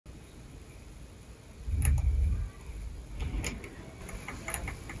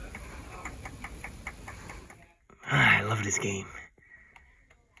this game.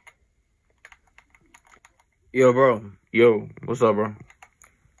 Yo, bro. Yo, what's up, bro?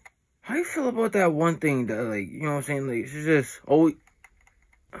 How you feel about that one thing that, like, you know what I'm saying? Like, it's just always...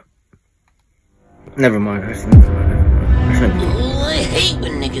 Never mind. Ooh, I hate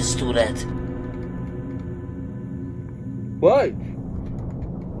when niggas do that. What?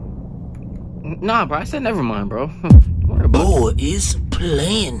 Nah, bro. I said never mind, bro. Boy is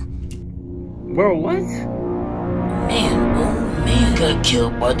playing. Bro, what? Man, oh man, got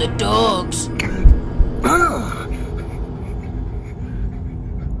killed by the dogs.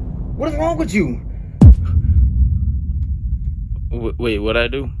 What is wrong with you? Wait, what'd I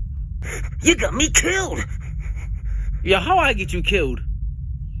do? You got me killed. Yeah, how I get you killed?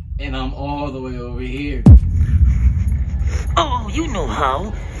 And I'm all the way over here. Oh, you know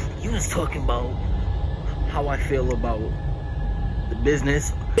how. You was talking about How I feel about the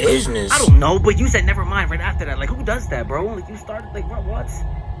business. business. I don't know, but you said never mind right after that. Like, who does that, bro? Like, you started, like, what?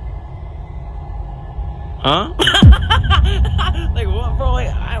 Huh? Like, what, bro?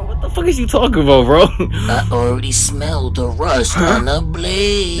 Like, what the fuck is you talking about, bro? I already smelled the rust on the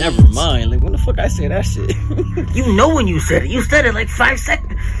blade. Never mind. Like, when the fuck I say that shit? You know when you said it. You said it like 5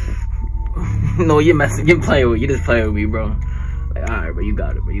 seconds. No, you're messing. You're playing with. You just playing with me, bro. Like, all right, bro. You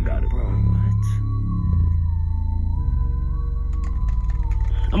got it, bro. You got it, bro. What?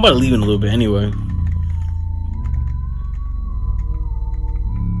 I'm about to leave in a little bit anyway.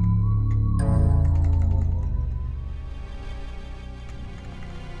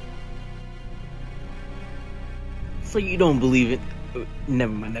 So you don't believe it?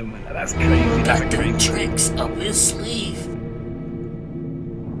 Never mind. That's crazy. Got them tricks up his sleeve.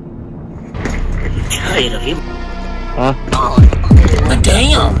 Tired of him. Huh? Oh,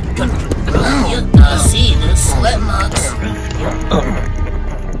 damn. I see the sweat marks.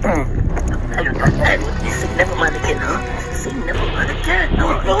 Never mind again, huh? Say never mind again.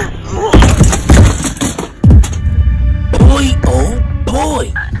 Boy, oh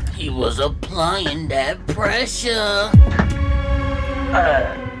boy. He was applying that pressure.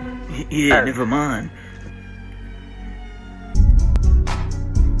 Yeah, never mind.